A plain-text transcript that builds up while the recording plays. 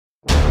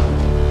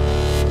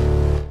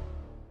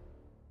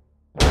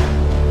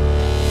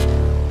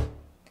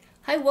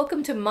Hi,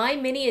 welcome to My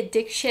Mini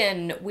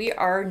Addiction. We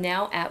are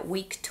now at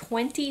week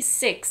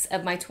 26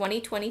 of my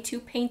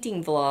 2022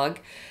 painting vlog,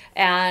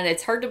 and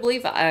it's hard to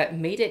believe I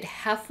made it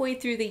halfway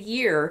through the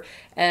year,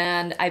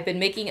 and I've been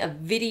making a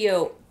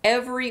video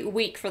every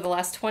week for the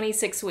last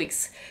 26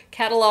 weeks,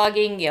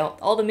 cataloging,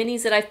 all the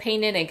minis that I've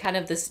painted and kind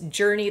of this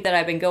journey that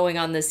I've been going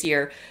on this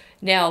year.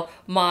 Now,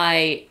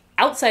 my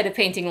outside of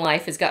painting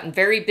life has gotten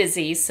very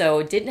busy,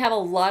 so didn't have a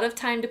lot of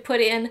time to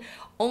put in.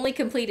 Only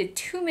completed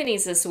 2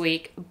 minis this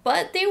week,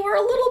 but they were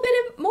a little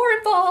bit more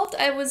involved.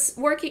 I was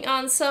working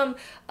on some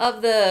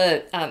of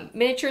the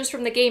miniatures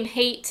from the game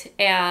Hate,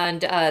 and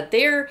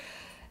they're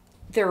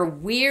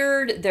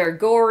weird, they're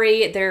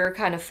gory, they're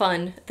kind of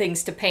fun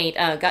things to paint.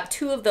 Got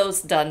 2 of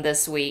those done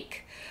this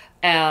week,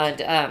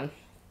 and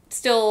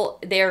still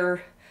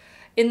they're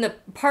in the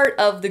part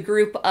of the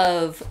group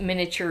of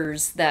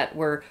miniatures that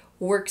were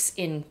works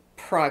in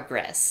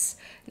progress.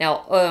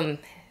 Now,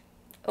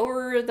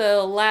 over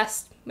the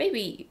last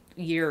maybe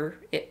year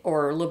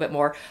or a little bit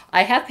more,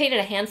 I have painted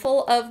a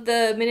handful of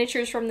the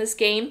miniatures from this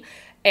game,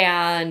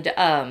 and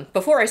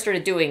before I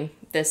started doing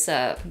this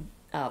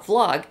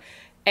vlog,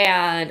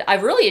 and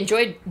I've really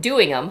enjoyed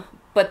doing them.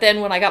 But then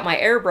when I got my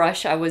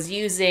airbrush, I was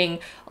using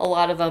a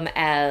lot of them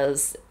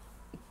as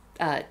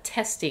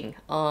testing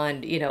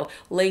on,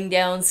 laying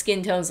down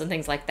skin tones and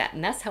things like that.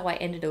 And that's how I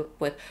ended up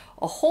with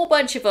a whole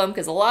bunch of them,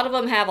 because a lot of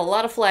them have a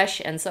lot of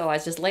flesh. And so I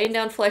was just laying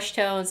down flesh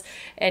tones.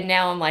 And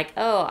now I'm like,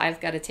 oh,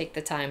 I've got to take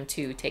the time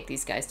to take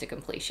these guys to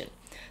completion.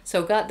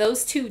 So got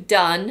those 2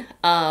 done.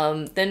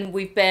 Then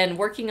we've been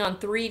working on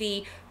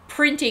 3D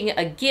printing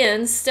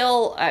again,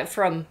 still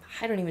from,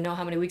 I don't even know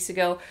how many weeks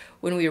ago,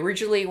 when we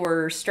originally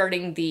were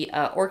starting the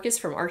Orcus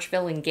from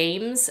Archvillain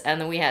Games, and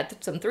then we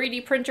had some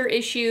 3D printer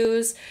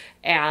issues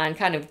and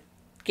kind of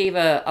gave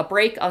a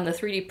break on the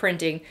 3D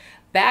printing.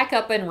 Back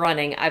up and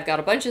running. I've got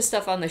a bunch of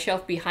stuff on the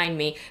shelf behind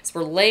me, so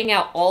we're laying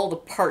out all the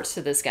parts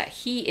to this guy.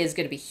 He is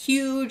going to be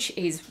huge.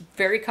 He's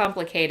very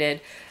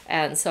complicated,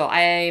 and so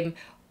I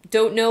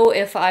don't know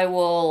if I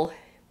will...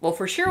 Well,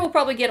 for sure, we'll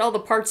probably get all the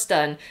parts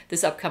done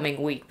this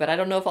upcoming week, but I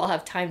don't know if I'll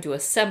have time to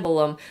assemble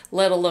them,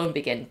 let alone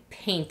begin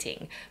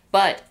painting.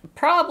 But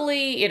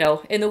probably,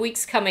 in the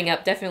weeks coming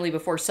up, definitely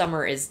before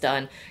summer is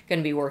done, going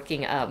to be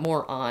working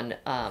more on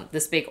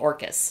this big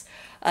Orcus.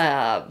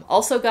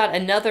 Also got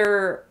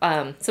another,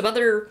 some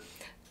other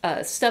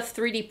stuff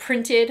 3D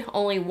printed,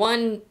 only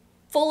one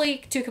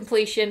fully to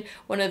completion,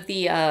 one of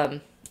the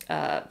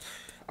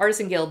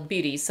Artisan Guild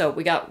beauties. So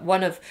we got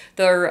one of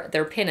their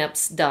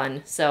pinups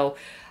done. So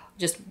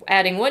just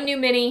adding 1 new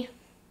mini,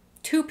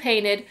 2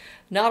 painted,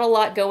 not a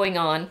lot going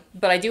on.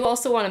 But I do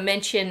also want to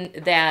mention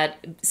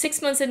that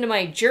 6 months into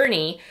my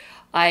journey,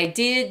 I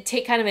did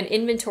take kind of an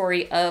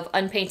inventory of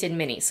unpainted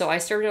minis. So I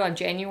started on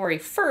January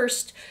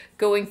 1st,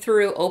 going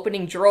through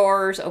opening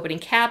drawers, opening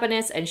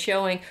cabinets, and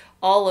showing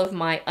all of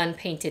my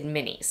unpainted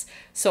minis.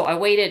 So I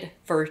waited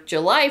for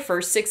July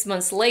 1st, 6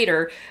 months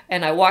later,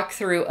 and I walked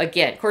through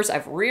again. Of course,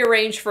 I've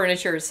rearranged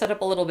furniture, set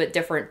up a little bit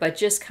different, but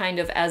just kind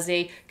of as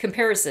a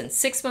comparison.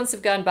 6 months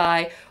have gone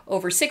by,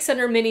 over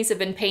 600 minis have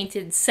been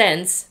painted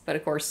since, but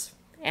of course,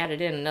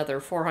 added in another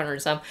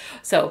 400 some.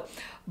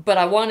 But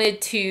I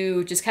wanted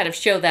to just kind of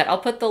show that. I'll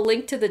put the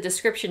link to the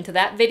description to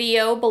that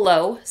video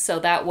below, so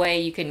that way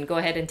you can go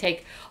ahead and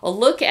take a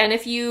look. And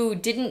if you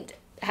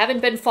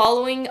haven't been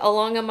following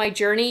along on my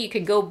journey, you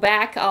can go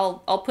back.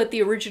 I'll put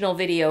the original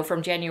video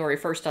from January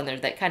 1st on there,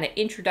 that kind of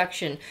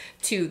introduction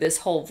to this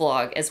whole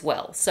vlog as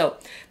well. So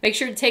make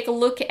sure to take a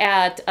look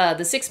at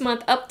the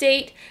 6-month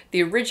update,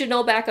 the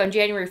original back on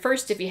January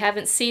 1st if you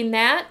haven't seen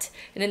that.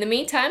 And in the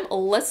meantime,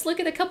 let's look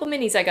at a couple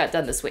minis I got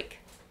done this week.